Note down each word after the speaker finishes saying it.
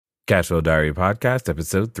Cashflow Diary Podcast,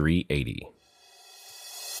 episode 380.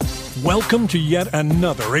 Welcome to yet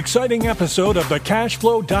another exciting episode of the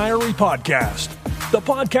Cashflow Diary Podcast, the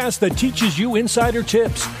podcast that teaches you insider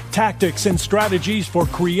tips, tactics, and strategies for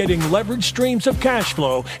creating leverage streams of cash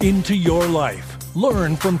flow into your life.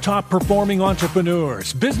 Learn from top-performing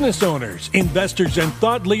entrepreneurs, business owners, investors, and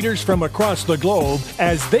thought leaders from across the globe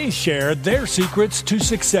as they share their secrets to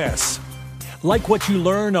success. Like what you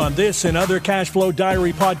learn on this and other Cashflow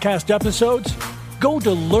Diary podcast episodes? Go to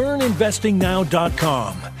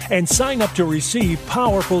learninvestingnow.com and sign up to receive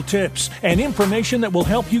powerful tips and information that will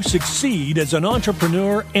help you succeed as an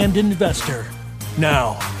entrepreneur and investor.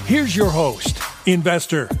 Now, here's your host,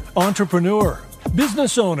 investor, entrepreneur,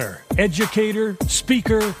 business owner, educator,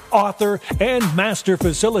 speaker, author, and master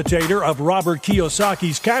facilitator of Robert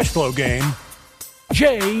Kiyosaki's cash flow game,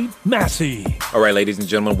 Jay Massey. All right, ladies and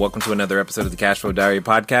gentlemen, welcome to another episode of the Cashflow Diary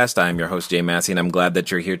Podcast. I'm your host, Jay Massey, and I'm glad that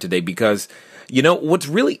you're here today because, you know, what's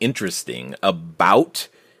really interesting about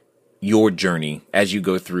your journey as you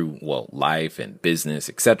go through, well, life and business,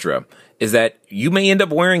 etc., is that you may end up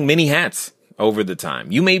wearing many hats over the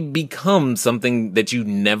time. You may become something that you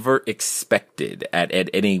never expected at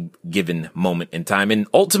any given moment in time. And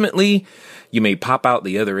ultimately, you may pop out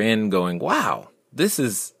the other end going, wow, this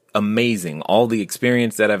is amazing. All the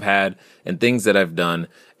experience that I've had and things that I've done.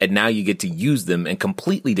 And now you get to use them in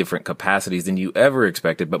completely different capacities than you ever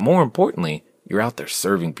expected. But more importantly, you're out there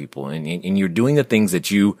serving people and you're doing the things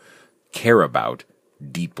that you care about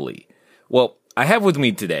deeply. Well, I have with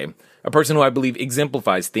me today a person who I believe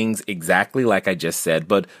exemplifies things exactly like I just said.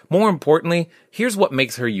 But more importantly, here's what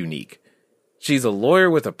makes her unique. She's a lawyer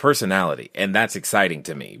with a personality. And that's exciting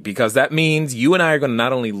to me because that means you and I are going to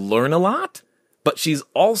not only learn a lot, but she's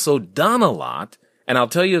also done a lot. And I'll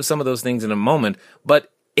tell you some of those things in a moment.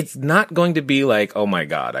 But it's not going to be like, oh my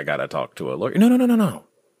God, I got to talk to a lawyer. No.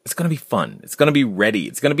 It's going to be fun. It's going to be ready.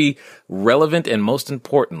 It's going to be relevant. And most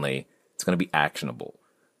importantly, it's going to be actionable.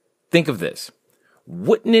 Think of this.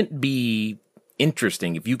 Wouldn't it be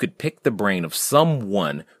interesting if you could pick the brain of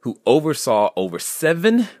someone who oversaw over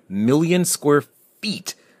 7 million square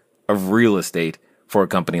feet of real estate for a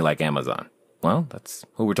company like Amazon? Well, that's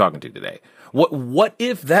who we're talking to today. What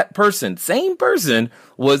if that person, same person,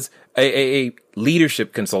 was a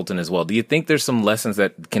leadership consultant as well? Do you think there's some lessons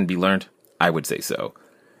that can be learned? I would say so.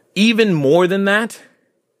 Even more than that,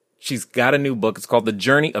 she's got a new book. It's called The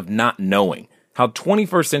Journey of Not Knowing: How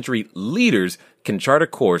 21st Century Leaders Can Chart a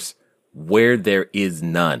Course Where There Is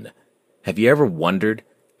None. Have you ever wondered,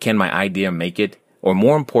 can my idea make it? Or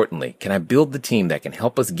more importantly, can I build the team that can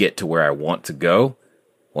help us get to where I want to go?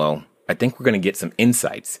 Well, I think we're going to get some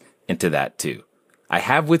insights into that too. I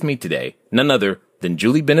have with me today none other than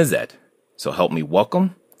Julie Benezet. So help me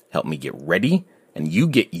welcome, help me get ready, and you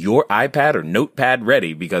get your iPad or notepad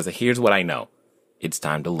ready because here's what I know. It's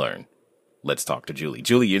time to learn. Let's talk to Julie.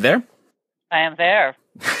 Julie, you there? I am there.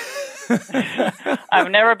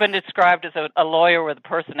 I've never been described as a lawyer with a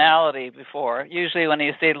personality before. Usually when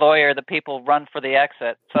you say lawyer, the people run for the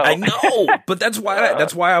exit. So. I know, but that's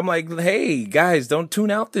why I'm like, hey, guys, don't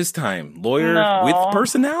tune out this time. Lawyer with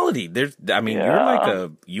personality. You're like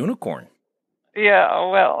a unicorn. Yeah,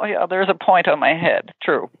 well, yeah, there's a point on my head.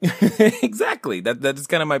 True. Exactly. That's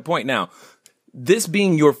kind of my point now. This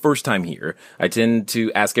being your first time here, I tend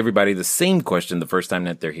to ask everybody the same question the first time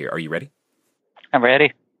that they're here. Are you ready? I'm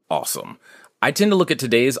ready. Awesome. I tend to look at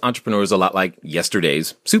today's entrepreneurs a lot like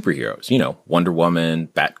yesterday's superheroes. You know, Wonder Woman,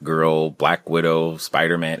 Batgirl, Black Widow,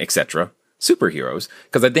 Spider-Man, etc. Superheroes.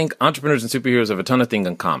 Because I think entrepreneurs and superheroes have a ton of things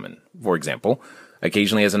in common. For example,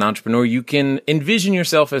 occasionally as an entrepreneur, you can envision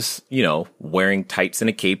yourself as, you know, wearing tights and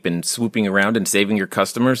a cape and swooping around and saving your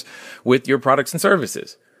customers with your products and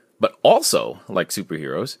services. But also, like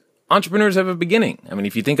superheroes, entrepreneurs have a beginning. I mean,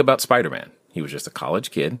 if you think about Spider-Man, he was just a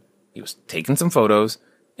college kid. He was taking some photos.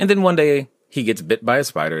 And then one day he gets bit by a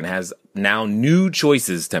spider and has now new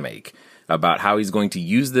choices to make about how he's going to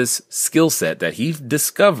use this skill set that he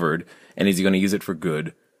discovered, and is he going to use it for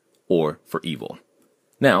good or for evil?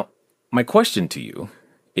 Now, my question to you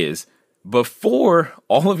is, before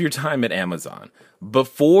all of your time at Amazon,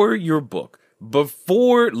 before your book,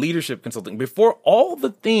 before leadership consulting, before all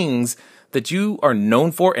the things that you are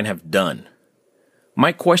known for and have done,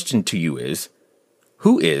 my question to you is,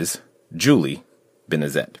 who is Julie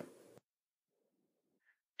Benezet?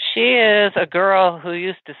 She is a girl who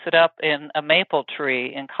used to sit up in a maple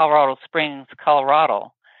tree in Colorado Springs,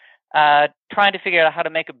 Colorado, trying to figure out how to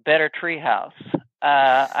make a better tree house.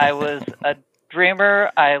 I was a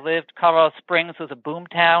dreamer. Colorado Springs was a boom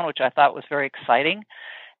town, which I thought was very exciting.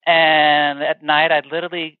 And at night, I'd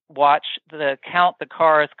literally count the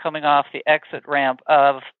cars coming off the exit ramp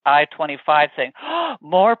of I-25 saying, oh,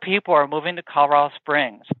 more people are moving to Colorado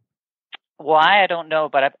Springs. Why, I don't know,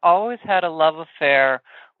 but I've always had a love affair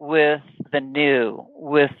with the new,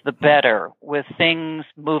 with the better, with things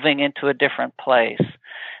moving into a different place.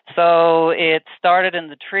 So it started in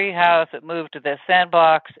the treehouse, it moved to the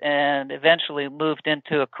sandbox, and eventually moved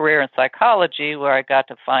into a career in psychology where I got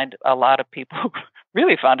to find a lot of people who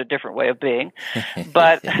really found a different way of being.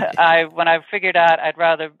 But when I figured out I'd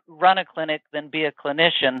rather run a clinic than be a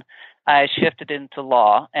clinician, I shifted into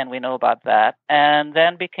law, and we know about that, and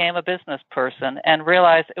then became a business person and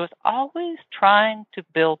realized it was always trying to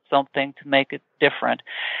build something to make it different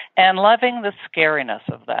and loving the scariness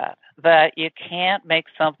of that you can't make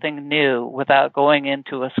something new without going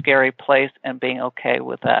into a scary place and being okay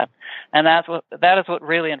with that. And that is what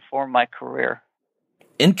really informed my career.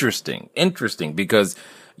 Interesting, because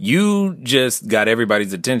you just got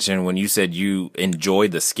everybody's attention when you said you enjoy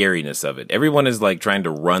the scariness of it. Everyone is like trying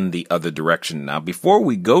to run the other direction. Now, before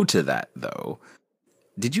we go to that, though,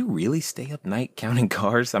 did you really stay up night counting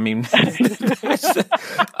cars? I mean,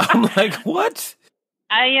 I'm like, what?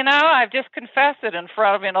 I've just confessed it in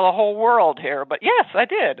front of the whole world here. But yes, I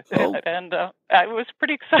did. Oh. And it was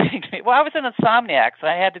pretty exciting to me. Well, I was an insomniac, so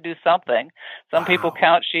I had to do something. Some people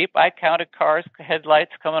count sheep. I counted cars,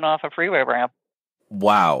 headlights coming off a freeway ramp.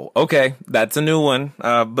 Wow. Okay. That's a new one.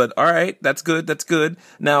 But all right. That's good.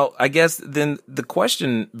 Now, I guess then the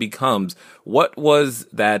question becomes, what was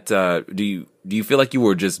that, do you feel like you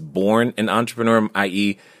were just born an entrepreneur,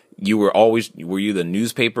 i.e., were you the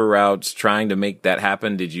newspaper routes trying to make that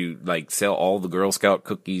happen? Did you like sell all the Girl Scout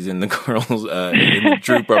cookies in the girls, in the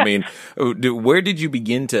troop? I mean, where did you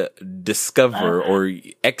begin to discover or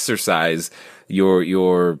exercise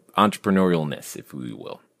your entrepreneurialness, if we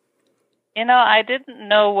will? I didn't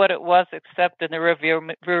know what it was except in the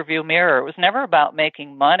rearview mirror. It was never about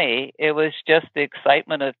making money. It was just the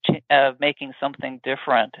excitement of making something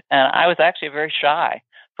different. And I was actually very shy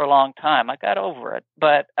for a long time. I got over it,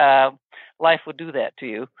 but life would do that to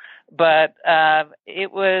you. But I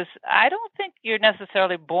don't think you're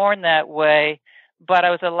necessarily born that way, but I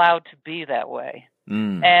was allowed to be that way.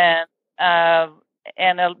 And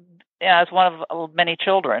I was one of many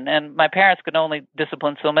children, and my parents could only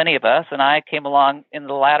discipline so many of us, and I came along in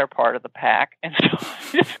the latter part of the pack, and so I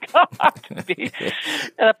just got to be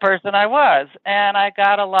the person I was. And I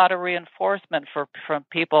got a lot of reinforcement from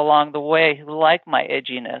people along the way who liked my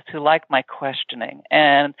edginess, who liked my questioning,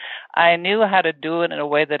 and I knew how to do it in a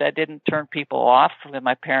way that I didn't turn people off when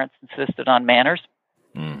my parents insisted on manners.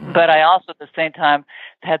 Mm-hmm. But I also, at the same time,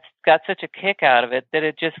 had got such a kick out of it that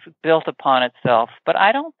it just built upon itself. But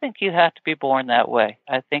I don't think you have to be born that way.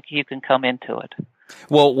 I think you can come into it.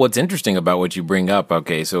 Well, what's interesting about what you bring up,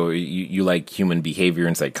 okay, so you like human behavior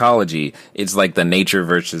and psychology. It's like the nature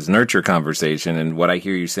versus nurture conversation. And what I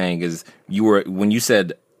hear you saying is when you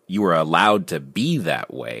said you were allowed to be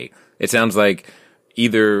that way, it sounds like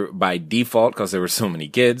either by default because there were so many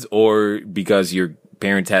kids or because your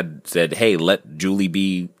parents had said, hey, let Julie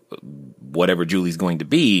be whatever Julie's going to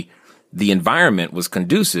be. The environment was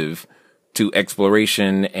conducive to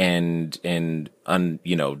exploration and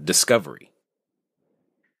discovery.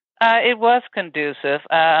 It was conducive.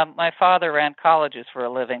 My father ran colleges for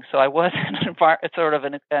a living, so I was in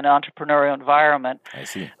an entrepreneurial environment. I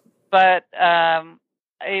see. But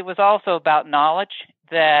it was also about knowledge.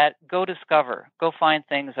 That go discover, go find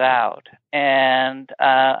things out. And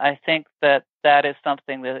I think that is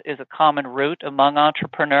something that is a common root among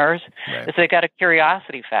entrepreneurs, right. Is they got a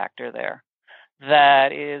curiosity factor there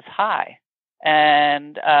that is high.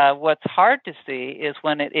 And what's hard to see is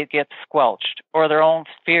when it gets squelched or their own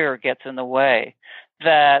fear gets in the way.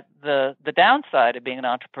 That the downside of being an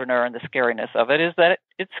entrepreneur and the scariness of it is that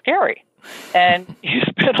it's scary. And you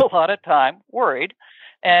spend a lot of time worried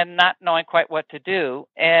and not knowing quite what to do.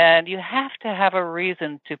 And you have to have a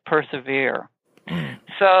reason to persevere.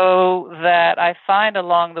 So that I find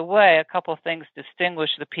along the way a couple of things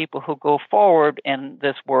distinguish the people who go forward in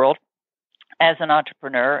this world as an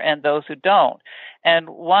entrepreneur and those who don't. And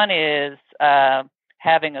one is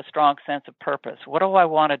having a strong sense of purpose. What do I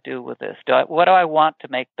want to do with this? What do I want to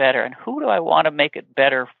make better? And who do I want to make it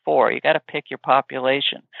better for? You got to pick your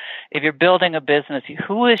population. If you're building a business,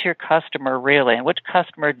 who is your customer really? And which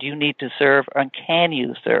customer do you need to serve and can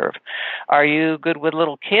you serve? Are you good with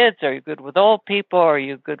little kids? Are you good with old people? Are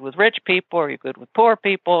you good with rich people? Are you good with poor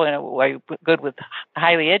people? Are you good with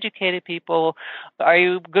highly educated people? Are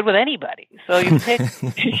you good with anybody? So you pick,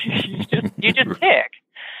 you just pick.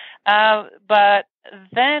 But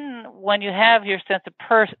then when you have your sense of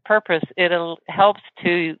purpose, it helps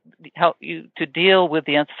to help you to deal with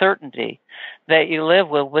the uncertainty that you live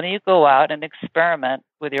with when you go out and experiment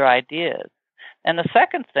with your ideas. And the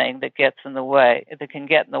second thing that gets in the way, that can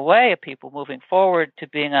get in the way of people moving forward to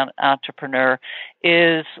being an entrepreneur,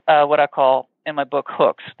 is what I call in my book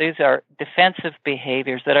hooks. These are defensive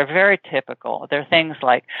behaviors that are very typical. They're things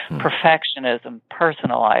like perfectionism,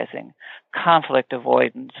 personalizing, conflict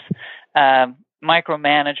avoidance,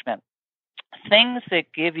 micromanagement, things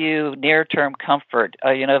that give you near-term comfort.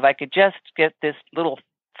 If I could just get this little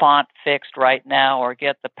font fixed right now, or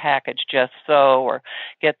get the package just so, or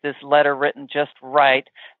get this letter written just right,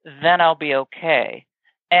 then I'll be okay.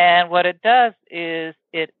 And what it does is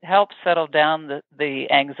it helps settle down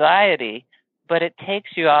the anxiety, but it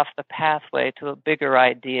takes you off the pathway to a bigger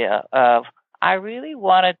idea of, I really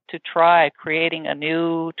wanted to try creating a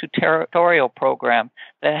new tutorial program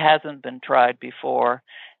that hasn't been tried before.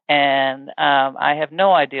 And I have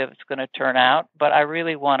no idea if it's going to turn out, but I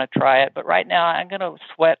really want to try it. But right now I'm going to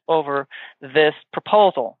sweat over this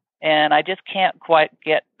proposal, and I just can't quite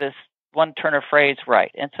get this one turn of phrase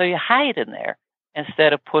right. And so you hide in there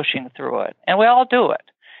instead of pushing through it. And we all do it.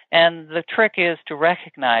 And the trick is to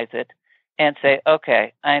recognize it and say,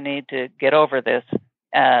 okay, I need to get over this.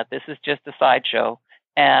 This is just a sideshow.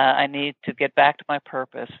 I need to get back to my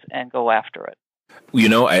purpose and go after it.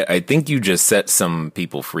 I think you just set some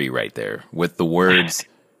people free right there with the words,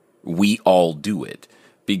 we all do it,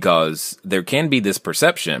 because there can be this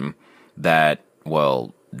perception that,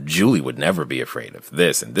 well, Julie would never be afraid of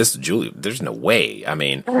this and this. Julie, there's no way. I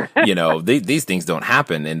mean, these things don't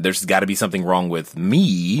happen, and there's got to be something wrong with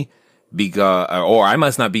me or I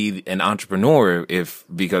must not be an entrepreneur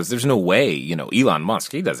because there's no way, Elon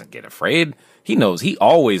Musk, he doesn't get afraid. He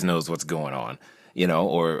always knows what's going on.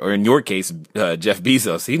 Or in your case, Jeff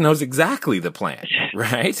Bezos, he knows exactly the plan,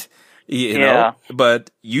 right? Yeah.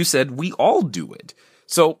 But you said we all do it.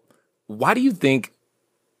 So why do you think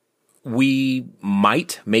we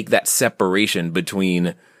might make that separation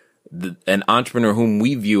between an entrepreneur whom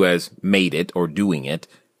we view as made it or doing it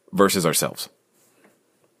versus ourselves?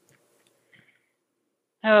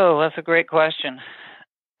 Oh, that's a great question.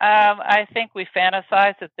 I think we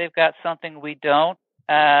fantasize that they've got something we don't.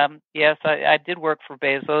 Yes, I did work for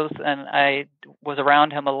Bezos, and I was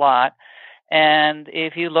around him a lot. And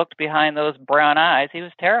if you looked behind those brown eyes, he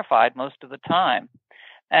was terrified most of the time.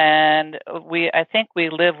 And I think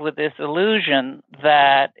we live with this illusion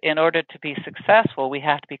that in order to be successful, we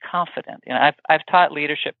have to be confident. I've taught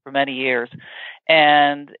leadership for many years,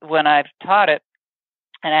 and when I've taught it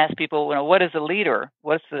and asked people, what is a leader?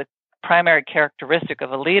 What's the primary characteristic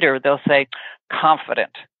of a leader? They'll say,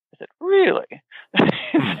 confident. I said, really?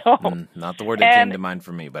 Not the word that came to mind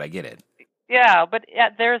for me, but I get it. Yeah, but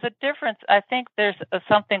there's a difference. I think there's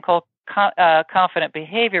something called confident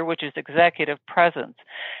behavior, which is executive presence.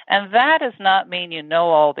 And that does not mean you know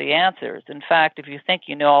all the answers. In fact, if you think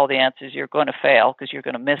you know all the answers, you're going to fail because you're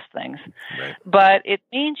going to miss things. Right. But it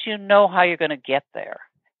means you know how you're going to get there.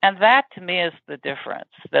 And that, to me, is the difference.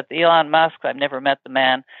 That Elon Musk, I've never met the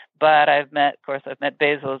man, but I've met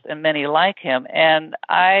Bezos and many like him. And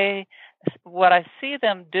what I see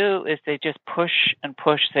them do is they just push and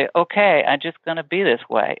push, say, okay, I'm just going to be this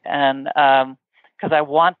way. And because I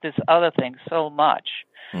want this other thing so much.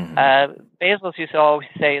 Mm-hmm. Bezos used to always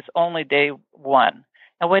say it's only day one.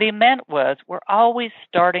 And what he meant was we're always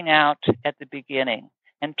starting out at the beginning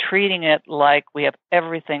and treating it like we have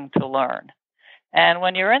everything to learn. And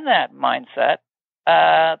when you're in that mindset,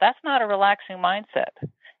 that's not a relaxing mindset.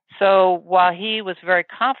 So while he was very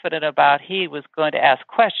confident about he was going to ask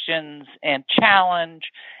questions and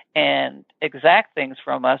challenge and exact things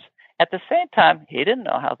from us, at the same time, he didn't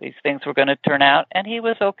know how these things were going to turn out, and he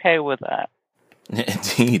was okay with that.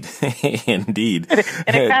 Indeed. Indeed.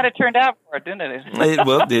 And it kind of turned out for it, didn't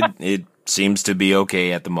it? It seems to be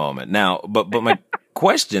okay at the moment. Now, but my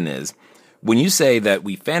question is, when you say that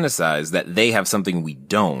we fantasize that they have something we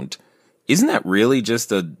don't, isn't that really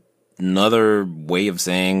just another way of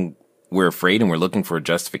saying we're afraid and we're looking for a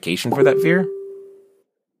justification for that fear?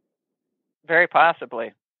 Very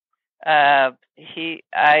possibly. I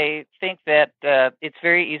think that it's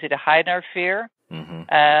very easy to hide our fear.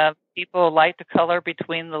 Mm-hmm. People like to color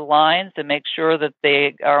between the lines to make sure that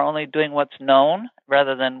they are only doing what's known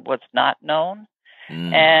rather than what's not known.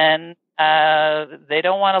 And they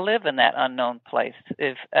don't want to live in that unknown place.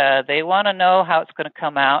 If they want to know how it's going to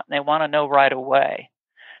come out, and they want to know right away.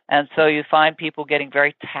 And so you find people getting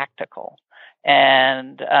very tactical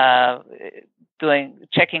and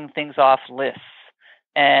checking things off lists,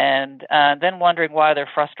 and then wondering why they're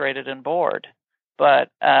frustrated and bored.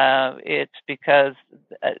 but it's because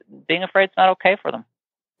being afraid is not okay for them.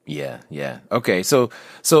 Yeah. Okay, so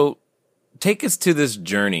take us to this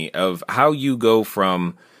journey of how you go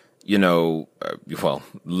from,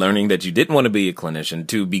 learning that you didn't want to be a clinician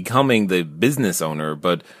to becoming the business owner,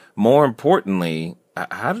 but more importantly,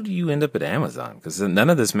 how did you end up at Amazon? Because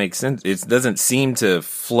none of this makes sense. It doesn't seem to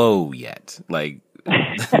flow yet, like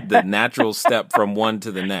the natural step from one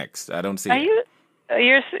to the next. I don't see it.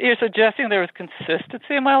 You're suggesting there was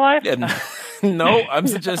consistency in my life? No, I'm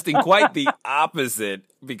suggesting quite the opposite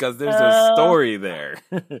because there's a story there.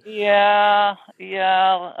 Yeah.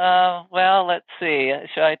 Well, let's see.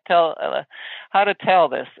 Should I tell how to tell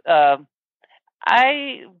this?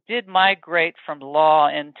 I did migrate from law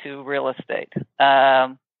into real estate,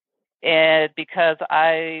 and because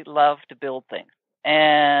I love to build things,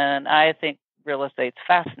 and I think real estate's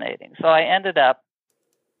fascinating. So I ended up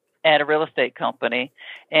at a real estate company,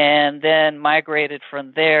 and then migrated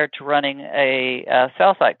from there to running a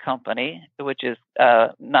cell site company, which is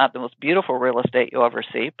not the most beautiful real estate you'll ever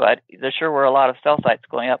see, but there sure were a lot of cell sites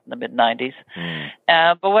going up in the mid-'90s.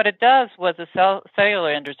 But what it does was the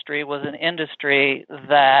cellular industry was an industry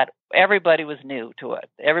that everybody was new to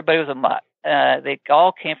it. Everybody was a mutt. They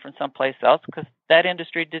all came from someplace else because that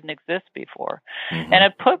industry didn't exist before. And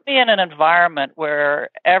it put me in an environment where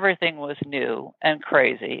everything was new and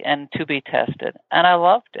crazy and to be tested, and I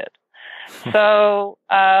loved it. So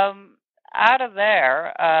out of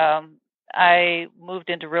there, I moved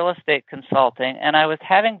into real estate consulting, and I was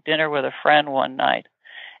having dinner with a friend one night,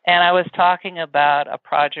 and I was talking about a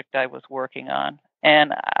project I was working on.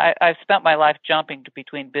 And I've spent my life jumping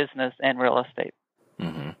between business and real estate.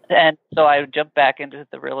 And so I jumped back into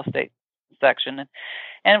the real estate section,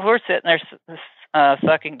 and we're sitting there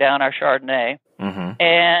sucking down our Chardonnay.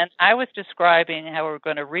 And I was describing how we're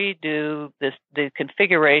going to redo the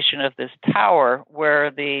configuration of this tower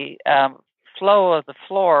where the flow of the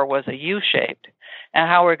floor was a U-shaped, and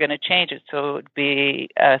how we're going to change it so it would be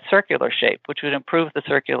a circular shape, which would improve the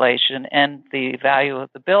circulation and the value of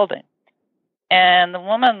the building. And the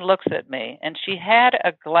woman looks at me, and she had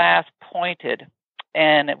a glass pointed,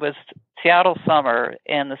 and it was Seattle summer,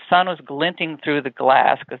 and the sun was glinting through the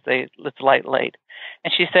glass because it's light late.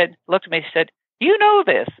 And she said, looked at me, she said, "You know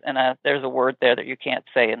this." And there's a word there that you can't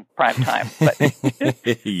say in prime time. But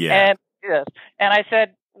yeah. And I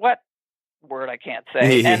said, "What word I can't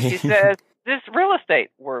say?" And she says, "This real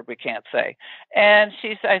estate word we can't say." And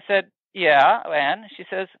I said, "Yeah." And she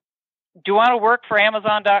says, "Do you want to work for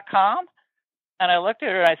Amazon.com?" And I looked at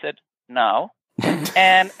her and I said, "No."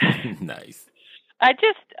 And nice.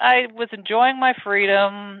 I was enjoying my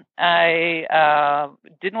freedom. I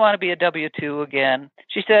didn't want to be a W-2 again.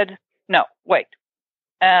 She said, "No, wait."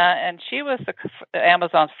 And she was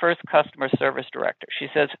Amazon's first customer service director. She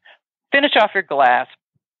says, "Finish off your glass.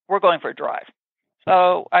 We're going for a drive."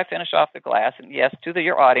 So I finished off the glass, and yes, to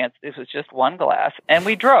your audience, this was just one glass. And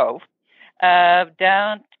we drove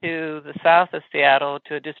down to the south of Seattle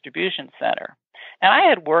to a distribution center. And I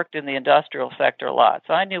had worked in the industrial sector a lot,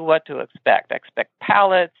 so I knew what to expect. I expect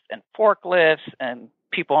pallets and forklifts and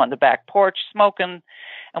people on the back porch smoking.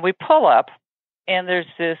 And we pull up, and there's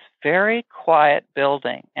this very quiet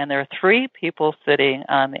building, and there are 3 people sitting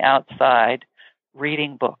on the outside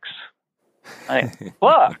reading books. Like,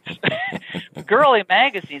 books? Girly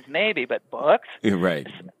magazines, maybe, but books? Right.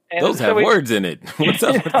 Those have words in it. What's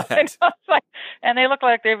up with that? And they look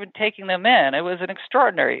like they've been taking them in. It was an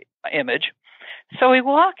extraordinary image. So we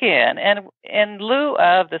walk in, and in lieu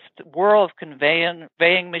of this world of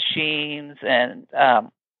conveying machines and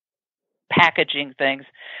packaging things,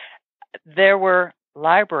 there were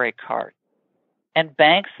library cards and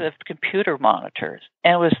banks of computer monitors.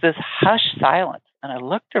 And it was this hushed silence. And I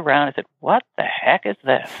looked around and said, "What the heck is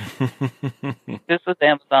this?" This was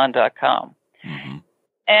Amazon.com.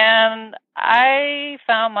 And I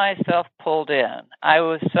found myself pulled in. I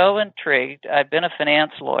was so intrigued. I'd been a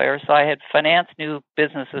finance lawyer, so I had financed new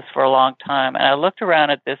businesses for a long time. And I looked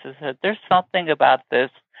around at this and said, there's something about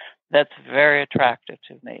this that's very attractive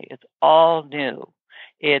to me. It's all new.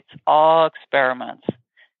 It's all experiments.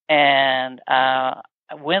 And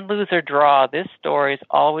win, lose, or draw, this story is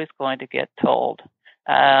always going to get told.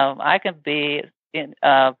 I can be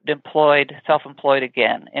self-employed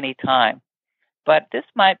again anytime. But this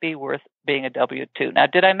might be worth being a W-2. Now,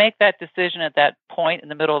 did I make that decision at that point in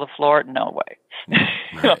the middle of the floor? No way.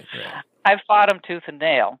 Right. I fought them tooth and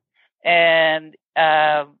nail. And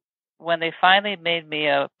when they finally made me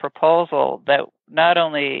a proposal that not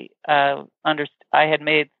only I had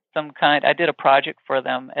made I did a project for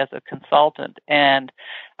them as a consultant, and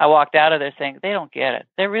I walked out of there saying, they don't get it.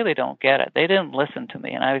 They really don't get it. They didn't listen to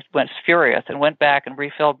me. And I was furious and went back and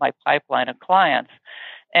refilled my pipeline of clients.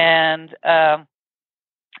 And the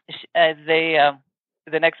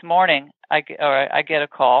next morning, I get a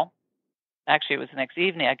call. Actually, it was the next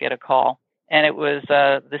evening I get a call, and it was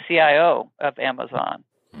the CIO of Amazon.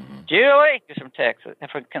 Julie, he's from Texas,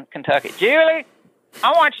 from Kentucky. Julie,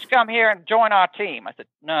 I want you to come here and join our team. I said,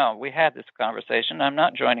 no, we had this conversation. I'm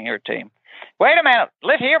not joining your team. Wait a minute.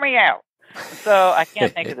 Hear me out. So I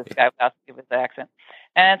can't think of this guy without thinking of his accent.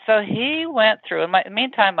 And so he went through. In the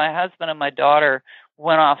meantime, my husband and my daughter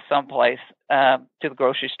went off someplace to the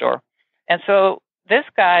grocery store. And so this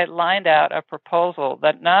guy lined out a proposal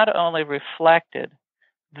that not only reflected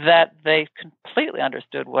that they completely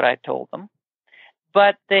understood what I told them,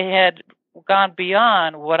 but they had gone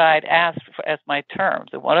beyond what I'd asked for as my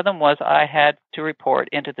terms. And one of them was I had to report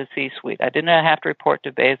into the C-suite. I didn't have to report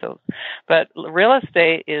to Bezos. But real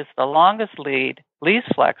estate is the longest lead,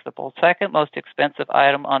 least flexible, second most expensive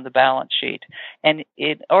item on the balance sheet. And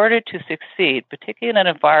in order to succeed, particularly in an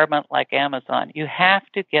environment like Amazon, you have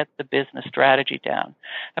to get the business strategy down.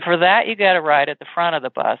 And for that, you got to ride at the front of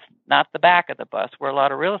the bus, not the back of the bus, where a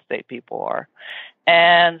lot of real estate people are.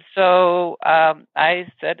 And so I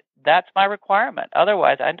said, that's my requirement.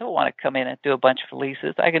 Otherwise, I don't want to come in and do a bunch of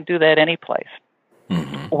leases. I can do that any place.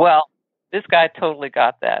 Mm-hmm. Well, this guy totally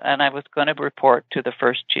got that, and I was going to report to the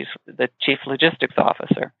chief logistics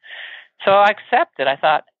officer. So I accepted. I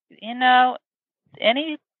thought,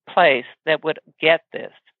 any place that would get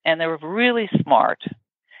this, and they were really smart,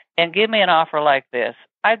 and give me an offer like this,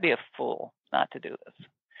 I'd be a fool not to do this.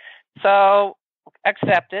 So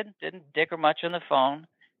accepted, didn't dick her much on the phone,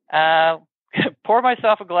 poured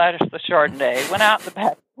myself a glass of the Chardonnay, went out in the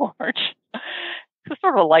back porch. It's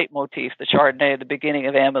sort of a leitmotif, the Chardonnay at the beginning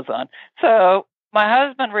of Amazon. So my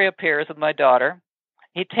husband reappears with my daughter.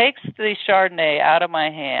 He takes the Chardonnay out of my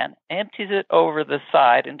hand, empties it over the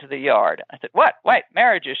side into the yard. I said, what? Wait,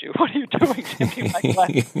 marriage issue. What are you doing to me? My glass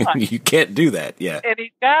of wine? You can't do that, yeah. And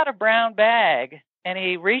he's got a brown bag, and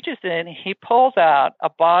he reaches in, he pulls out a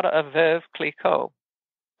bottle of Veuve Clicquot,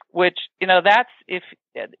 which, that's if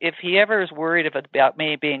he ever is worried about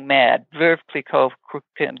me being mad, Veuve Clicquot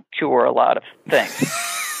can cure a lot of things.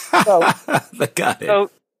 So, got it.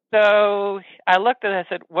 So I looked at it, I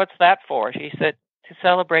said, what's that for? He said, to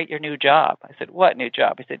celebrate your new job. I said, what new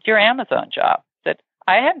job? He said, your Amazon job. I said,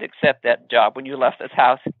 I had to accept that job when you left this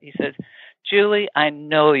house. He says, Julie, I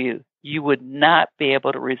know you. You would not be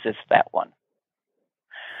able to resist that one.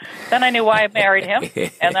 Then I knew why I married him,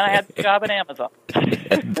 and then I had the job at Amazon.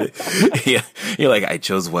 Yeah, you're like, I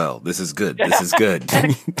chose well. This is good. This is good.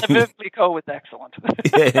 The Veuve Clicquot was excellent.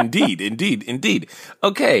 Yeah, indeed.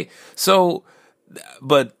 Okay, so,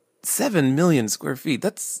 but 7 million square feet,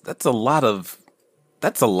 that's a lot of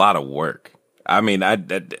work. I mean,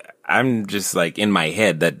 I'm just like in my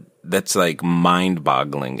head that's like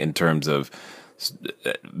mind-boggling in terms of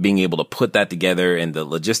being able to put that together and the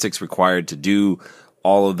logistics required to do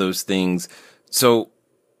all of those things. So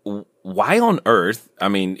why on earth? I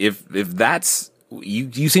mean, if that's,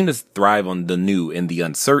 you seem to thrive on the new and the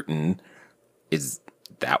uncertain. Is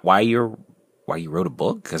that why you wrote a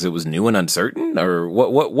book? Because it was new and uncertain? Or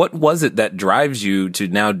what was it that drives you to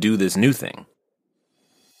now do this new thing?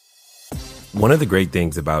 One of the great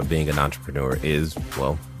things about being an entrepreneur is,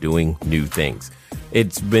 well, doing new things.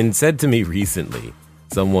 It's been said to me recently.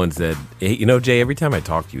 Someone said, hey, Jay, every time I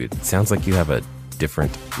talk to you, it sounds like you have a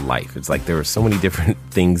different life. It's like there are so many different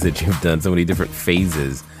things that you've done, so many different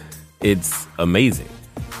phases. It's amazing.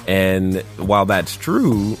 And while that's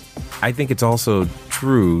true, I think it's also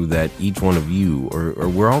true that each one of you, or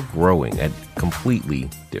we're all growing at completely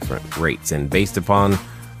different rates. And based upon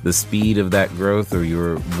the speed of that growth or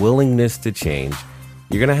your willingness to change,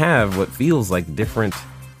 you're going to have what feels like different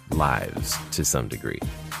lives to some degree.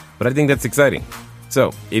 But I think that's exciting.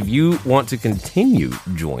 So if you want to continue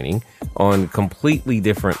joining on completely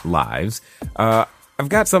different lives, I've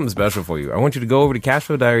got something special for you. I want you to go over to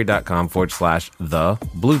cashflowdiary.com/the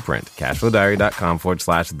blueprint.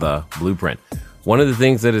 Cashflowdiary.com/the blueprint. One of the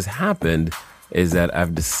things that has happened is that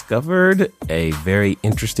I've discovered a very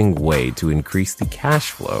interesting way to increase the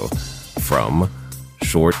cash flow from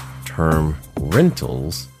short-term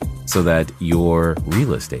rentals so that your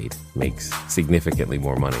real estate makes significantly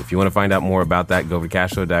more money. If you want to find out more about that, go over to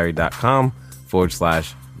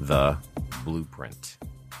cashflowdiary.com/the blueprint.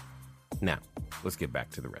 Now, let's get back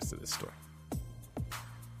to the rest of this story.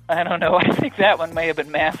 I don't know. I think that one may have been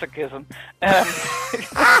masochism.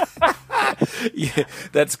 Yeah,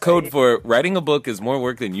 that's code for writing a book is more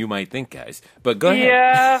work than you might think, guys. But go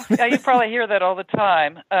ahead. Yeah, you probably hear that all the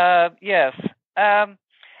time. Yes.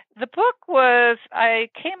 The book I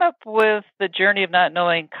came up with the Journey of Not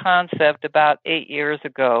Knowing concept about 8 years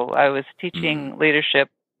ago. I was teaching leadership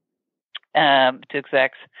to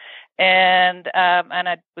execs, and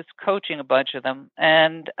I was coaching a bunch of them.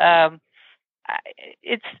 And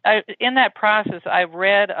in that process, I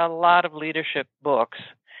read a lot of leadership books,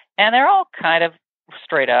 and they're all kind of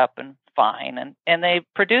straight up and fine, and they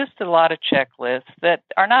produced a lot of checklists that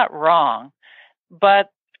are not wrong,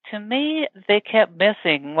 but to me, they kept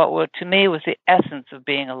missing to me was the essence of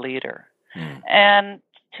being a leader. And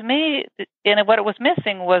to me, what it was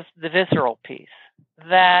missing was the visceral piece,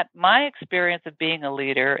 that my experience of being a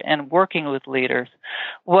leader and working with leaders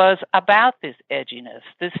was about this edginess,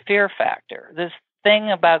 this fear factor, this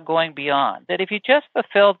thing about going beyond, that if you just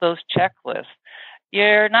fulfilled those checklists,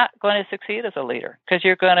 you're not going to succeed as a leader because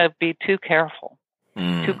you're going to be too careful,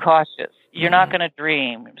 too cautious. You're not going to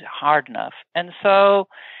dream hard enough. And so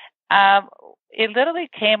it literally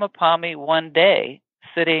came upon me one day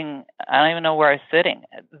sitting, I don't even know where I was sitting,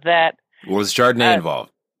 that... Was Chardonnay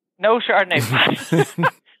involved? No Chardonnay.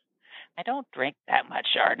 I don't drink that much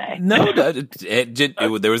Chardonnay. No,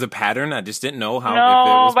 there was a pattern. I just didn't know how, if it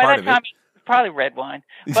was by part that of time, it. Probably red wine.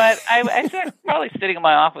 But I was probably sitting in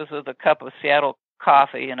my office with a cup of Seattle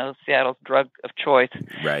coffee, Seattle's drug of choice.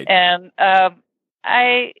 Right. And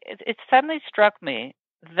it suddenly struck me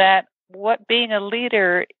that what being a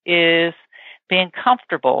leader is being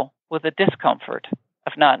comfortable with the discomfort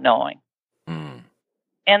of not knowing.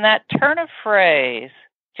 And that turn of phrase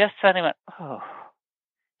just suddenly went, oh.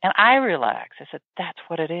 And I relaxed. I said, that's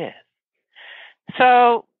what it is.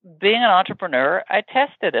 So being an entrepreneur, I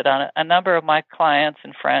tested it on a number of my clients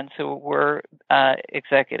and friends who were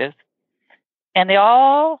executives. And they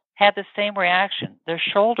all had the same reaction. Their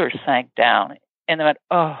shoulders sank down and they went,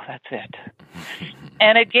 oh, that's it.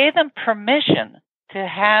 And it gave them permission to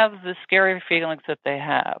have the scary feelings that they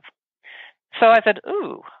have. So I said,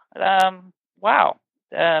 ooh, wow,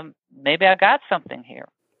 maybe I got something here.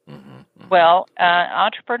 Well,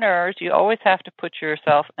 entrepreneurs, you always have to put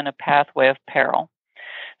yourself in a pathway of peril.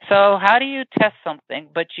 So how do you test something,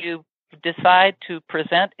 but you decide to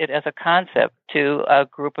present it as a concept to a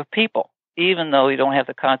group of people, even though you don't have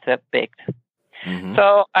the concept baked?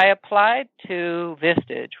 So I applied to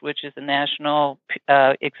Vistage, which is a national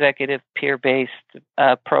executive peer-based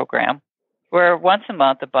program, where once a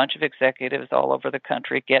month a bunch of executives all over the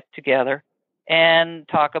country get together and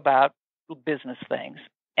talk about business things.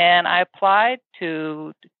 And I applied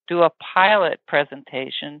to do a pilot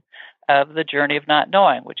presentation of the Journey of Not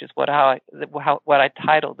Knowing, which is what I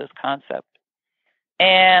titled this concept.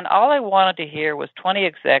 And all I wanted to hear was 20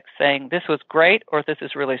 execs saying, this was great, or this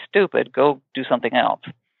is really stupid, go do something else.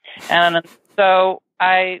 And so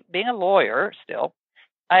being a lawyer still,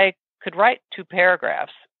 I could write 2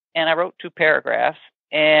 paragraphs, and I wrote 2 paragraphs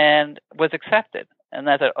and was accepted. And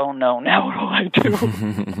I thought, oh no, now what do I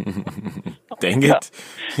do? Dang it.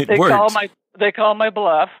 It worked. They call my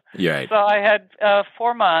bluff. You're right. So I had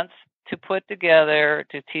 4 months to put together,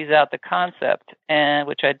 to tease out the concept, and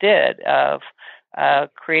which I did, of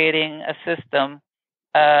creating a system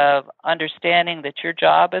of understanding that your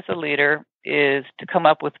job as a leader is to come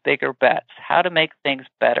up with bigger bets, how to make things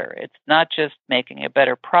better. It's not just making a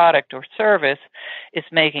better product or service,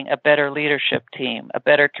 it's making a better leadership team, a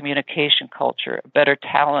better communication culture, a better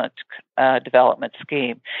talent development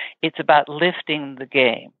scheme. It's about lifting the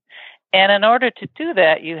game. And in order to do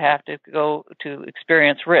that, you have to go to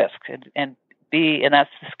experience risk and that's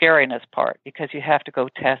the scariness part, because you have to go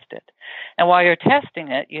test it. And while you're testing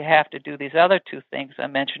it, you have to do these other 2 things I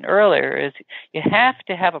mentioned earlier, is you have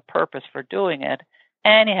to have a purpose for doing it,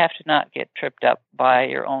 and you have to not get tripped up by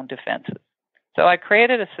your own defenses. So I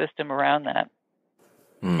created a system around that.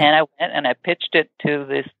 And I went and I pitched it to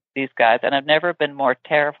these guys, and I've never been more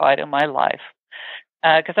terrified in my life,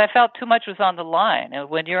 because I felt too much was on the line. And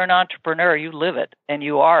when you're an entrepreneur, you live it, and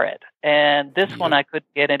you are it. And this one I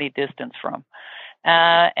couldn't get any distance from.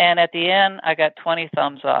 And at the end, I got 20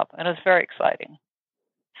 thumbs up, and it was very exciting.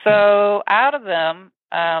 So out of them,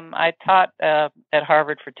 I taught at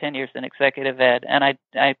Harvard for 10 years in executive ed, and I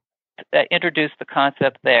introduced the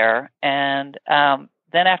concept there. And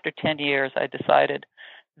then after 10 years, I decided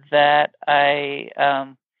that I'd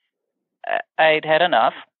had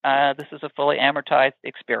enough. This was a fully amortized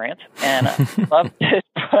experience, and I loved it,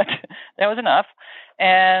 but that was enough.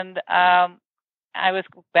 And I was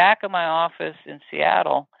back in my office in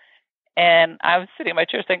Seattle, and I was sitting in my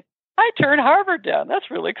chair saying, I turned Harvard down.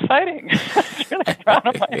 That's really exciting. I was really proud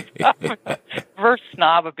of myself. Reverse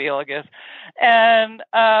snobappeal, I guess. And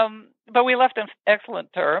but we left on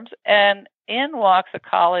excellent terms. And in walks a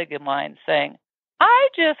colleague of mine saying, I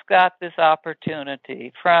just got this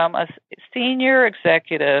opportunity from a senior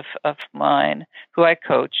executive of mine who I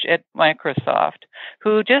coach at Microsoft,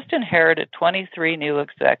 who just inherited 23 new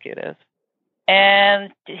executives.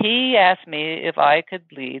 And he asked me if I could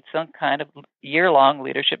lead some kind of year-long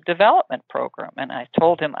leadership development program. And I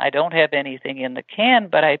told him, I don't have anything in the can,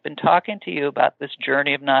 but I've been talking to you about this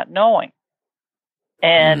journey of not knowing.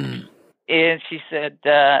 And she said,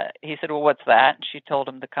 he said, well, what's that? And she told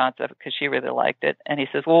him the concept because she really liked it. And he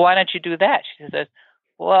says, well, why don't you do that? She says,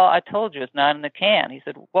 well, I told you it's not in the can. He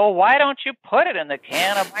said, well, why don't you put it in the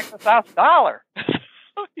can of Microsoft Scholar?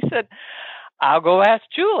 He said, I'll go ask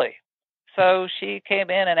Julie. So she came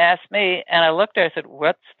in and asked me, and I looked at her and said,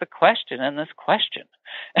 what's the question in this question?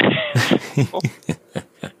 This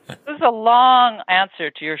is a long answer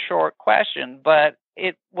to your short question, but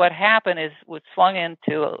what happened is we swung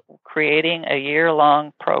into creating a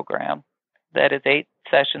year-long program that is 8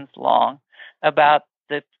 sessions long about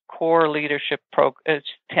the core leadership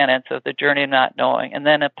tenets of the journey of not knowing, and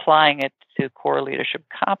then applying it to core leadership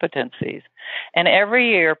competencies. And every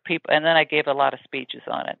year people, and then I gave a lot of speeches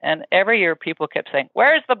on it, and every year people kept saying,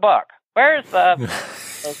 where's the book? Where's the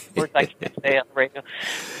those words I can't say on the radio?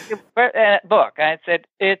 Book. I said,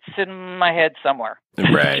 it's in my head somewhere.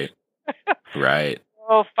 Right. Right.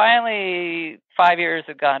 So finally, 5 years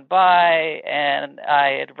had gone by, and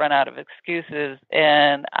I had run out of excuses,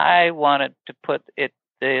 and I wanted to put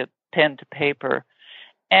the pen to paper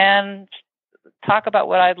and talk about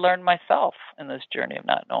what I'd learned myself in this journey of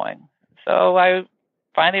not knowing. So I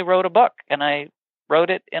finally wrote a book, and I wrote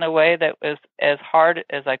it in a way that was as hard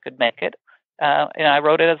as I could make it. And I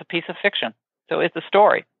wrote it as a piece of fiction. So it's a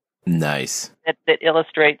story. Nice. That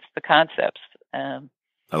illustrates the concepts. I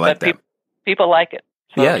like that. People like it.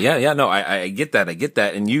 So. Yeah. No, I get that.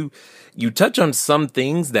 And you touch on some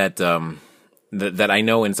things that that I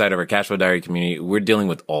know inside of our Cashflow Diary community we're dealing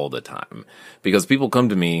with all the time, because people come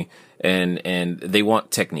to me and they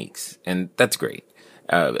want techniques, and that's great.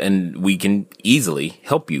 And we can easily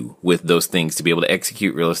help you with those things to be able to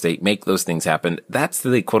execute real estate, make those things happen. That's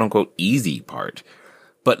the quote unquote easy part.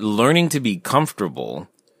 But learning to be comfortable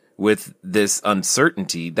with this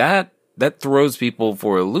uncertainty, that throws people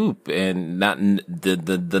for a loop, and not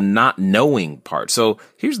the not knowing part. So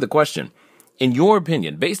here's the question. In your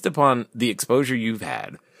opinion, based upon the exposure you've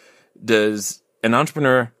had, does an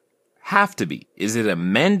entrepreneur have to be? Is it a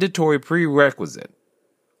mandatory prerequisite?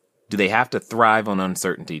 Do they have to thrive on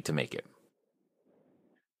uncertainty to make it?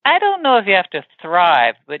 I don't know if you have to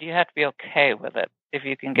thrive, but you have to be okay with it. If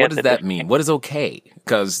you can get. What does that mean? What is okay?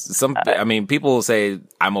 Because people will say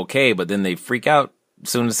I'm okay, but then they freak out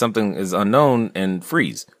as soon as something is unknown and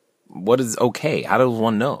freeze. What is okay? How does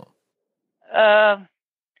one know?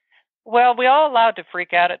 Well, we're all allowed to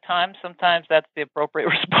freak out at times. Sometimes that's the appropriate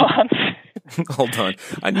response. Hold on.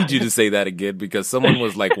 I need you to say that again, because someone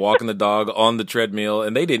was like walking the dog on the treadmill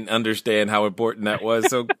and they didn't understand how important that was.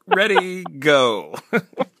 So ready, go.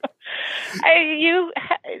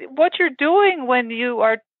 What you're doing when you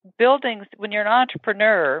are building, when you're an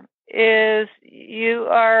entrepreneur, is you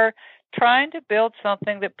are trying to build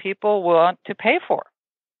something that people want to pay for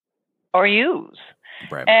or use.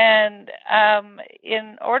 Right. And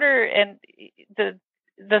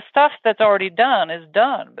the stuff that's already done is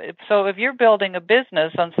done. So if you're building a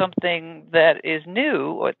business on something that is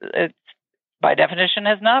new, it by definition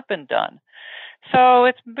has not been done. So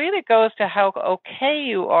it really goes to how okay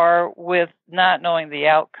you are with not knowing the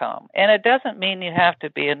outcome. And it doesn't mean you have to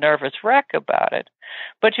be a nervous wreck about it,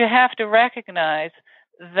 but you have to recognize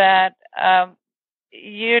that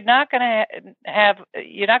you're not going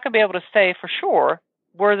to be able to say for sure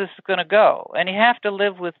where this is going to go. And you have to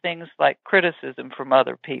live with things like criticism from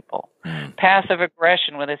other people. Passive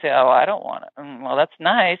aggression when they say, oh, I don't want it. Well, that's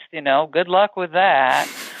nice. Good luck with that.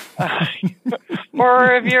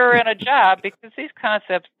 Or if you're in a job, because these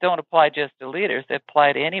concepts don't apply just to leaders, they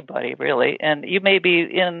apply to anybody, really. And you may be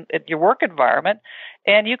in your work environment,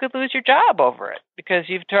 and you could lose your job over it because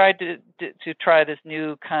you've tried to try this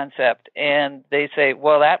new concept, and they say,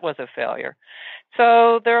 well, that was a failure.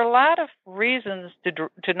 So there are a lot of reasons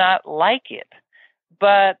to not like it.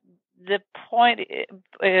 But the point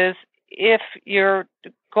is, if you're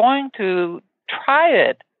going to try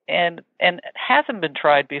it and it hasn't been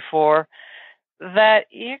tried before, that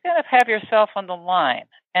you're going to have yourself on the line,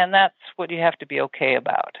 and that's what you have to be okay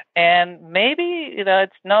about. And maybe is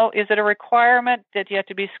it a requirement that you have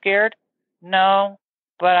to be scared? No,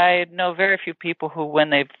 but I know very few people who,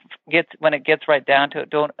 when it gets right down to it,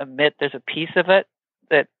 don't admit there's a piece of it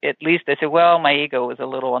that at least they said, well, my ego was a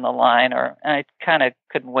little on the line, or I kind of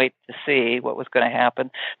couldn't wait to see what was going to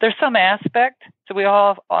happen. There's some aspect, so we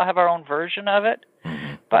all have our own version of it.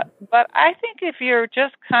 But I think if you're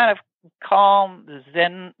just kind of calm,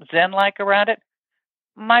 zen-like around it,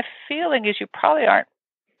 my feeling is you probably aren't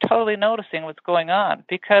totally noticing what's going on,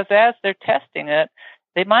 because as they're testing it,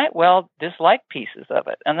 they might well dislike pieces of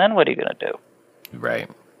it. And then what are you going to do? Right.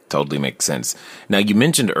 Totally makes sense. Now, you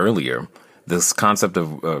mentioned earlier this concept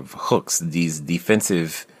of hooks, these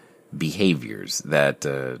defensive behaviors that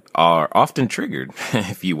are often triggered,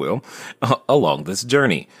 if you will, along this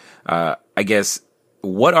journey. I guess,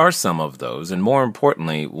 what are some of those? And more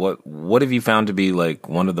importantly, what have you found to be like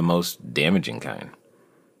one of the most damaging kind?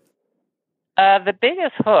 The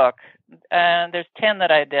biggest hook, and there's 10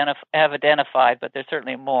 that I have identified, but there's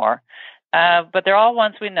certainly more. But they're all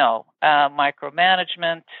ones we know.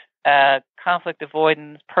 Micromanagement, conflict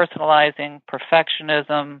avoidance, personalizing,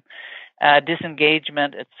 perfectionism,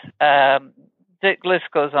 disengagement. The list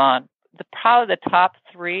goes on. Probably the top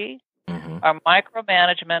three are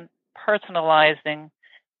micromanagement, personalizing,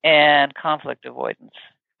 and conflict avoidance.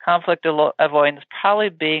 Conflict avoidance probably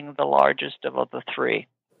being the largest of the three.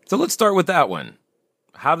 So let's start with that one.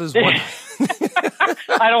 How does one...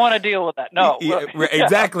 I don't want to deal with that. No. Yeah,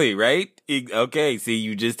 exactly, right? Okay, see,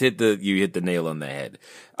 you hit the nail on the head.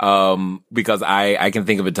 Because I can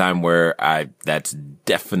think of a time where that's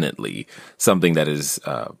definitely something that has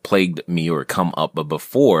plagued me or come up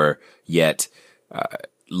before, yet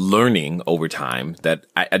learning over time that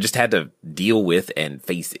I just had to deal with and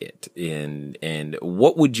face it. And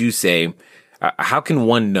what would you say, how can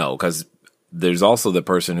one know? Because there's also the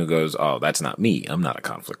person who goes, oh, that's not me. I'm not a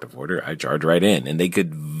conflict avoider. I charge right in. And they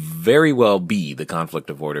could very well be the conflict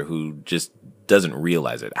avoider who just doesn't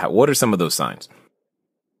realize it. What are some of those signs?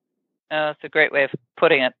 That's a great way of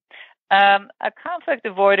putting it. A conflict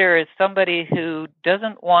avoider is somebody who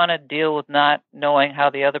doesn't want to deal with not knowing how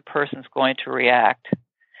the other person's going to react,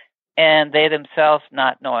 and they themselves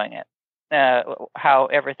not knowing it, how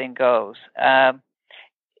everything goes.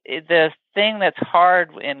 The thing that's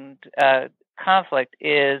hard in conflict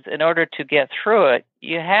is, in order to get through it,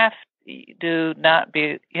 you have to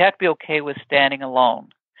be okay with standing alone,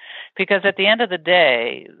 because at the end of the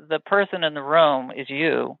day, the person in the room is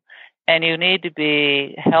you, and you need to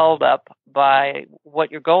be held up by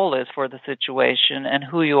what your goal is for the situation and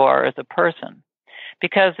who you are as a person.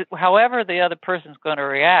 Because however the other person's going to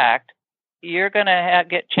react, you're going to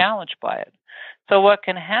get challenged by it. So what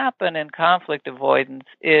can happen in conflict avoidance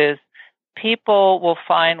is people will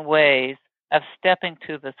find ways of stepping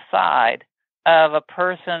to the side of a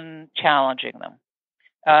person challenging them,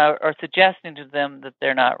 or suggesting to them that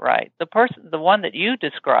they're not right. The one that you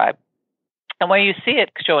described, and where you see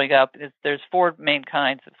it showing up, is there's four main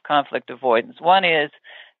kinds of conflict avoidance. One is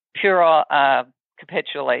pure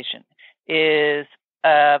capitulation. Is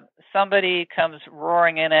somebody comes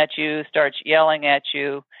roaring in at you, starts yelling at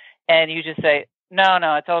you, and you just say, no,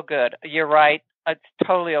 it's all good. You're right. It's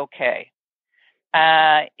totally okay.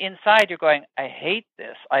 Inside you're going, I hate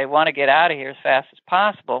this. I want to get out of here as fast as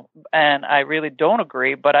possible. And I really don't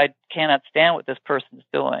agree, but I cannot stand what this person's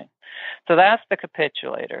doing. So that's the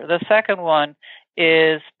capitulator. The second one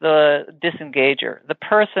is the disengager, the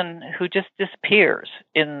person who just disappears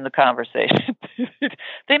in the conversation.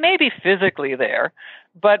 They may be physically there,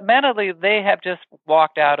 but mentally they have just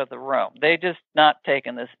walked out of the room. They just not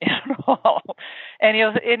taken this in at all. And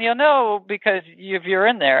you'll know, because if you're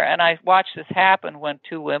in there, and I watched this happen when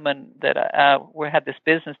two women that had this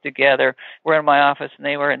business together were in my office, and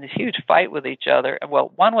they were in this huge fight with each other.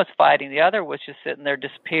 Well, one was fighting, the other was just sitting there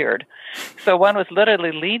disappeared. So one was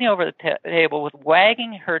literally leaning over the table with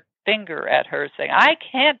wagging her finger at her, saying, I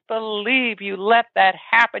can't believe you let that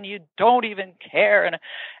happen. You don't even care. And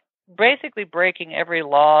basically breaking every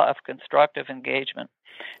law of constructive engagement.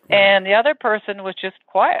 And the other person was just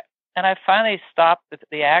quiet. And I finally stopped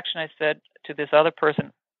the action. I said to this other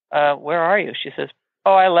person, where are you? She says,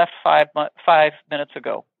 oh, I left 5 minutes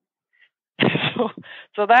ago.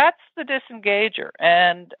 So that's the disengager.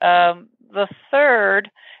 And the third,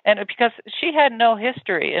 and because she had no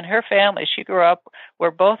history in her family, she grew up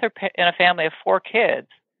where both are in a family of 4 kids,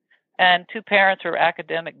 and 2 parents are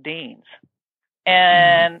academic deans.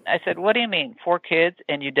 And I said, what do you mean, 4 kids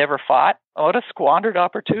and you never fought? Oh, what a squandered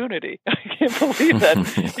opportunity. I can't believe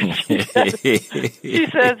that. She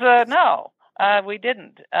says, no, we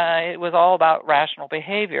didn't. It was all about rational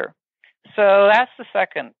behavior. So that's the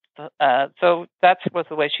second. So that was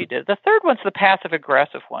the way she did. The third one's the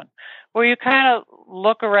passive-aggressive one, where you kind of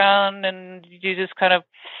look around and you just kind of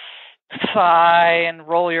sigh and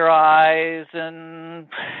roll your eyes and,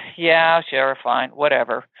 yeah, sure, fine,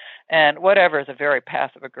 whatever. And whatever is a very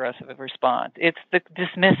passive-aggressive response. It's the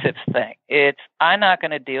dismissive thing. It's, I'm not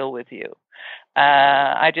going to deal with you.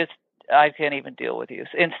 I can't even deal with you.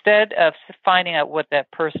 So instead of finding out what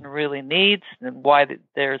that person really needs and why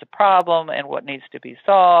there's a problem and what needs to be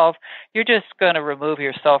solved, you're just going to remove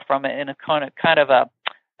yourself from it in a kind of a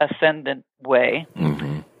ascendant way.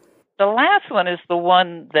 Mm-hmm. The last one is the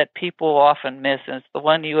one that people often miss, and it's the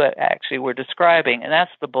one you actually were describing, and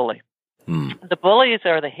that's the bully. The bullies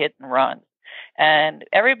are the hit and runs. And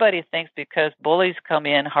everybody thinks because bullies come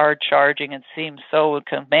in hard charging and seem so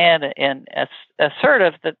command and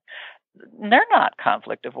assertive that they're not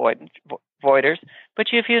conflict avoiders. But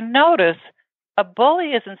if you notice, a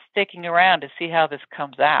bully isn't sticking around to see how this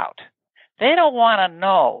comes out. They don't want to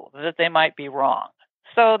know that they might be wrong.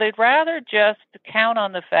 So they'd rather just count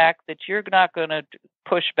on the fact that you're not going to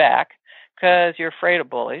push back because you're afraid of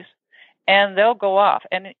bullies, and they'll go off.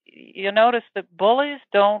 And you notice that bullies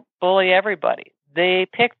don't bully everybody. They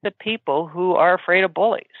pick the people who are afraid of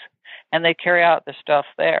bullies, and they carry out the stuff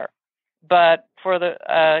there. But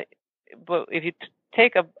but if you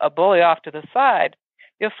take a bully off to the side,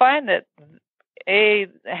 you'll find that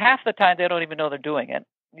half the time they don't even know they're doing it.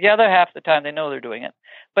 The other half of the time they know they're doing it.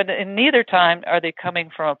 But in neither time are they coming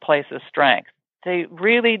from a place of strength. They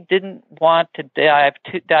really didn't want to dive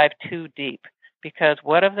too deep, because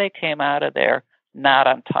what if they came out of there not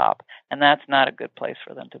on top? And that's not a good place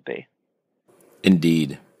for them to be.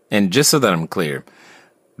 Indeed. And just so that I'm clear,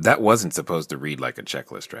 that wasn't supposed to read like a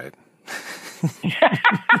checklist, right?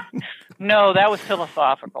 No, that was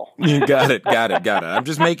philosophical. Got it. I'm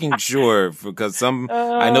just making sure, because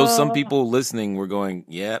I know some people listening were going,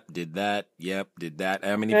 yep, did that. I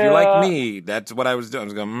mean, if you're like me, that's what I was doing. I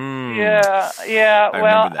was going, Yeah.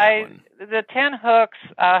 The 10 hooks,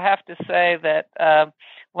 I have to say that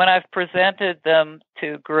when I've presented them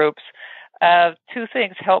to groups, two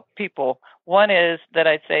things help people. One is that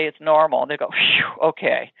I say it's normal. They go, phew,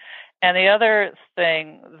 okay. And the other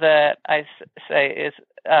thing that I say is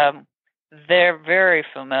they're very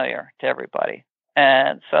familiar to everybody.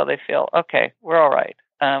 And so they feel, okay, we're all right.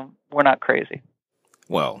 We're not crazy.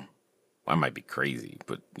 Well, I might be crazy,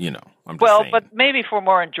 but, I'm just saying. But maybe for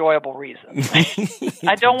more enjoyable reasons.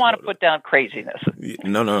 I don't want to put down craziness.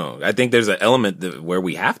 No. I think there's an element where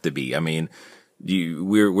we have to be. I mean,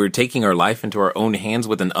 we're taking our life into our own hands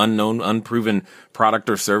with an unknown, unproven product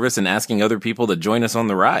or service and asking other people to join us on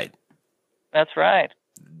the ride. That's right.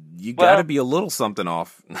 You got to be a little something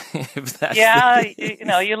off. If that's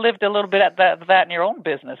you lived a little bit of that in your own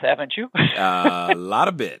business, haven't you? A lot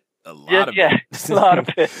of bit. A lot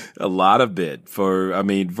of bit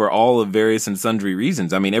for all of various and sundry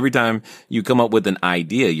reasons. I mean, every time you come up with an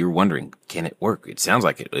idea, you're wondering, can it work? It sounds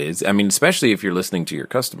like it is. I mean, especially if you're listening to your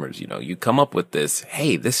customers, you come up with this,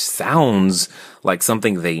 hey, this sounds like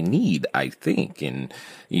something they need, I think. And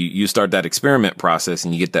you start that experiment process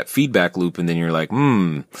and you get that feedback loop, and then you're like,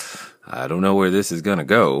 I don't know where this is going to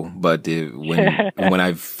go, but when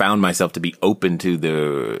I've found myself to be open to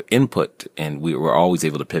the input, and we were always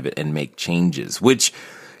able to pivot and make changes, which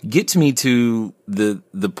gets me to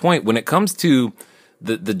the point when it comes to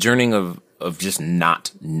the journey of just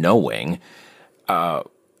not knowing,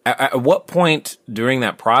 at what point during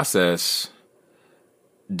that process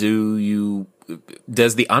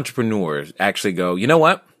does the entrepreneur actually go, you know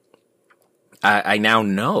what? I now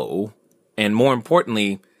know, and more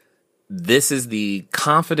importantly, this is the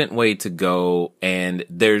confident way to go, and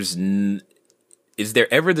is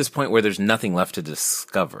there ever this point where there's nothing left to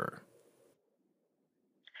discover?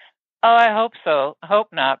 Oh, I hope so. I hope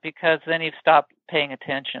not, because then you've stopped paying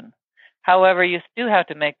attention. However, you do have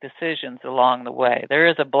to make decisions along the way. There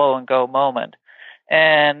is a blow and go moment.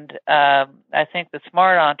 And I think the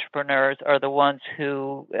smart entrepreneurs are the ones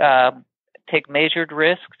who take measured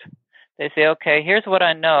risks. They say, okay, here's what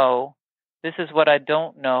I know. This is what I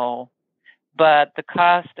don't know. But the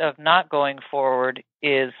cost of not going forward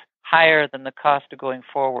is higher than the cost of going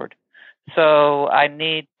forward. So I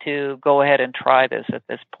need to go ahead and try this at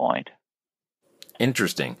this point.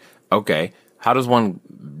 Interesting. Okay. How does one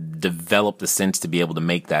develop the sense to be able to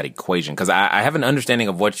make that equation? Because I have an understanding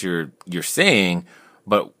of what you're saying,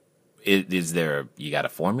 but is there, you got a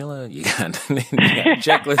formula? You got a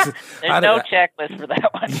checklist? There's no checklist for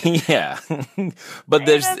that one. Yeah. But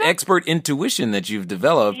there's expert intuition that you've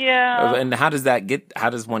developed. Yeah. And how does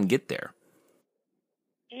one get there?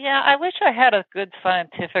 Yeah, I wish I had a good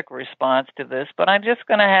scientific response to this, but I'm just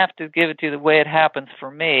going to have to give it to you the way it happens for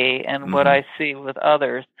me and what I see with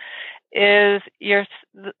others. Is your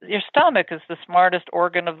stomach is the smartest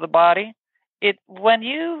organ of the body, when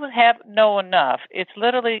you know enough, it's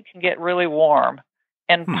literally can get really warm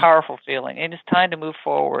and powerful feeling, and it's time to move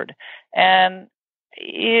forward. And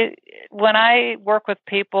when I work with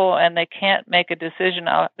people and they can't make a decision,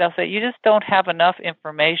 they'll say, you just don't have enough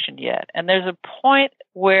information yet. And there's a point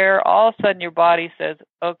where all of a sudden your body says,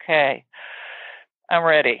 okay, I'm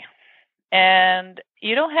ready. And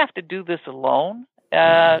you don't have to do this alone.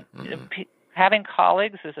 Having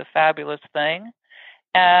colleagues is a fabulous thing.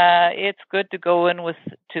 It's good to go in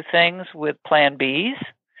to things with plan Bs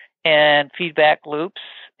and feedback loops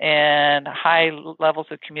and high levels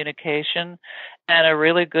of communication and a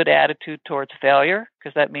really good attitude towards failure,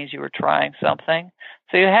 because that means you were trying something.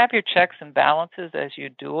 So you have your checks and balances as you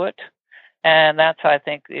do it. And that's, I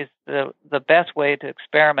think, is the best way to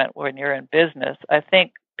experiment when you're in business. I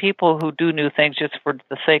think people who do new things just for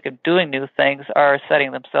the sake of doing new things are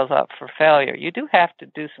setting themselves up for failure. You do have to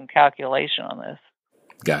do some calculation on this.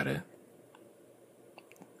 Got it.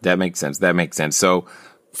 That makes sense. So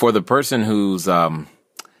for the person who's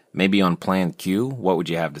maybe on plan Q, what would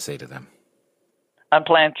you have to say to them? On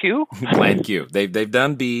plan Q? Plan Q. They've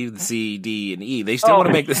done B, C, D, and E. They still want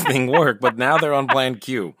to make this thing work, but now they're on plan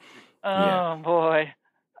Q. Boy.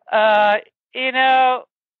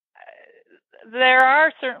 There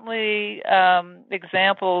are certainly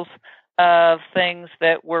examples of things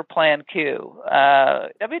that were plan Q.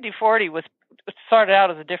 WD-40 was started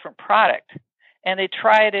out as a different product, and they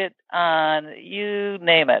tried it on you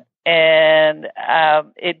name it, and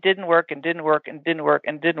it didn't work and didn't work and didn't work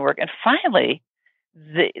and didn't work. And finally,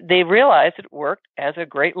 they realized it worked as a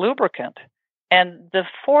great lubricant. And the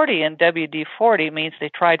 40 in WD-40 means they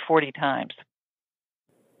tried 40 times.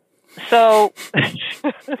 So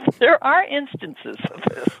there are instances of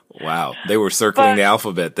this. Wow. They were circling the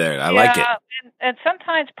alphabet there. I like it. And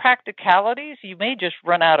sometimes practicalities, you may just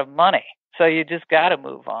run out of money. So you just got to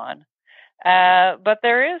move on. But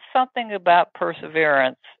there is something about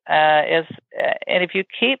perseverance. And if you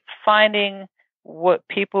keep finding what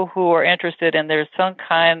people who are interested in, there's some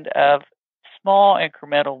kind of small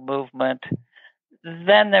incremental movement,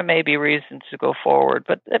 then there may be reasons to go forward.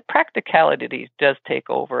 But the practicality does take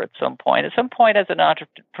over at some point. At some point, as an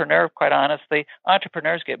entrepreneur, quite honestly,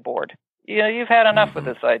 entrepreneurs get bored. You've had enough with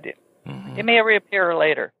this idea. It may reappear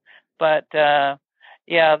later. But, I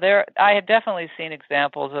have definitely seen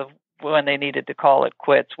examples of when they needed to call it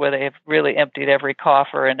quits, where they have really emptied every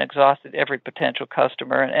coffer and exhausted every potential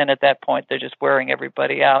customer. And at that point, they're just wearing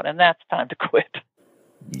everybody out. And that's time to quit.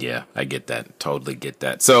 Yeah, I get that. Totally get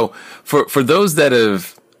that. So for those that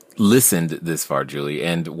have listened this far, Julie,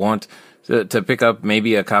 and want to pick up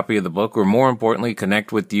maybe a copy of the book, or more importantly,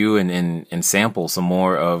 connect with you and sample some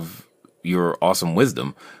more of your awesome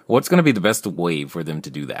wisdom, what's going to be the best way for them to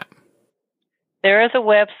do that? There is a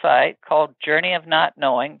website called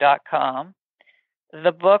journeyofnotknowing.com.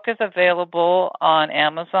 The book is available on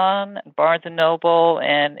Amazon, Barnes & Noble,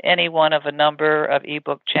 and any one of a number of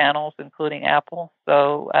ebook channels, including Apple.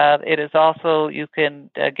 So it is also, you can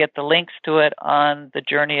get the links to it on the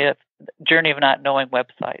Journey of Not Knowing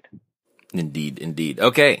website. Indeed.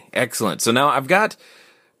 Okay, excellent. So now I've got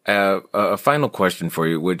a final question for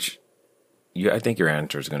you, which I think your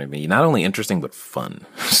answer is going to be not only interesting, but fun.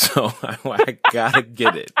 So I got to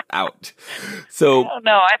get it out. So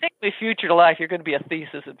no, I think in future life, you're going to be a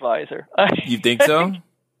thesis advisor. You think so?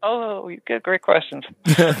 Oh, you get great questions.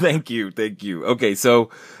 Thank you. Okay, so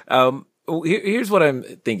here's what I'm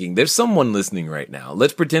thinking. There's someone listening right now.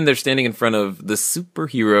 Let's pretend they're standing in front of the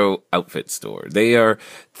superhero outfit store. They are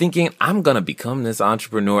thinking, I'm going to become this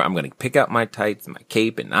entrepreneur. I'm going to pick out my tights, my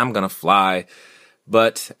cape, and I'm going to fly.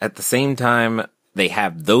 But at the same time, they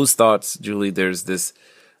have those thoughts, Julie, there's this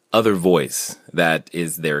other voice that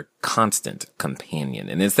is their constant companion.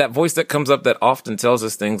 And it's that voice that comes up that often tells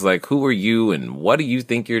us things like, who are you? And what do you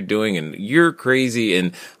think you're doing? And you're crazy.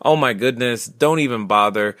 And oh my goodness, don't even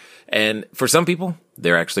bother. And for some people,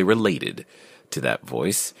 they're actually related to that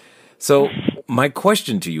voice. So my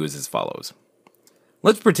question to you is as follows.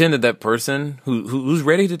 Let's pretend that person who's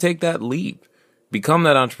ready to take that leap, become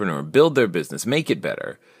that entrepreneur, build their business, make it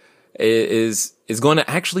better, is going to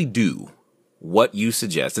actually do what you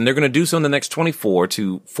suggest. And they're going to do so in the next 24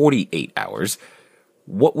 to 48 hours.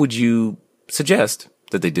 What would you suggest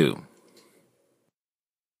that they do?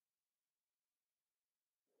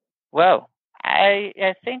 Well,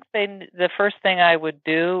 I think the first thing I would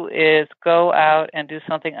do is go out and do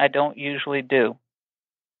something I don't usually do.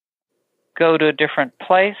 Go to a different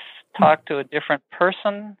place, talk to a different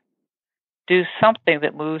person, do something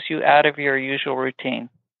that moves you out of your usual routine.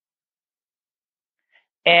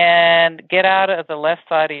 And get out of the left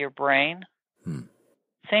side of your brain.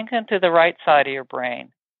 Sink into the right side of your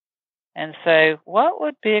brain. and say, what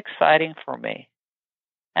would be exciting for me?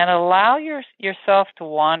 And allow yourself to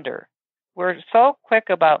wander. We're so quick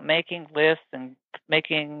about making lists and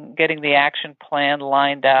getting the action plan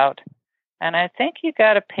lined out. And I think you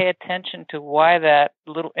got to pay attention to why that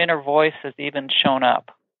little inner voice has even shown up.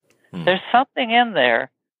 There's something in there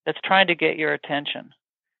that's trying to get your attention.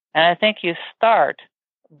 And I think you start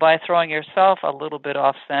by throwing yourself a little bit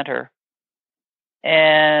off center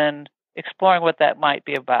and exploring what that might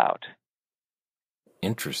be about.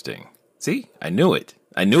 Interesting. See, I knew it.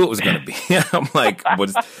 I knew it was going to be. I'm like, what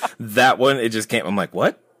is that one? It just came. I'm like,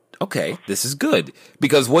 what? Okay, this is good.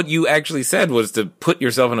 Because what you actually said was to put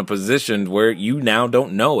yourself in a position where you now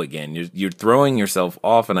don't know again. You're throwing yourself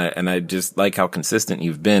off, and I just like how consistent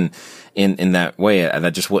you've been in that way. And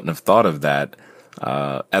I just wouldn't have thought of that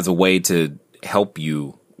as a way to help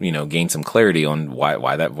you, gain some clarity on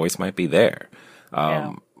why that voice might be there.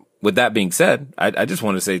 With that being said, I just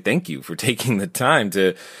want to say thank you for taking the time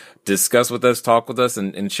to discuss with us, talk with us,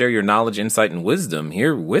 and share your knowledge, insight, and wisdom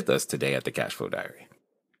here with us today at the Cashflow Diary.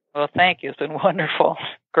 Well, thank you. It's been wonderful.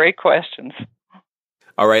 Great questions.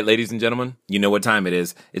 All right, ladies and gentlemen, you know what time it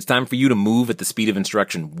is. It's time for you to move at the speed of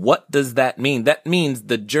instruction. What does that mean? That means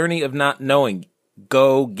the journey of not knowing.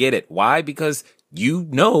 Go get it. Why? Because you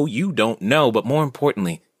know you don't know, but more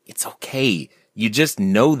importantly, it's okay. You just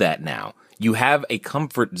know that now. You have a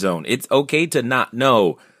comfort zone. It's okay to not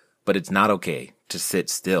know, but it's not okay to sit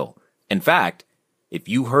still. In fact, if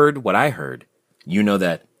you heard what I heard, you know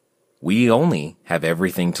that we only have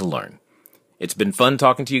everything to learn. It's been fun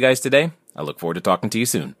talking to you guys today. I look forward to talking to you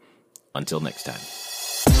soon. Until next time.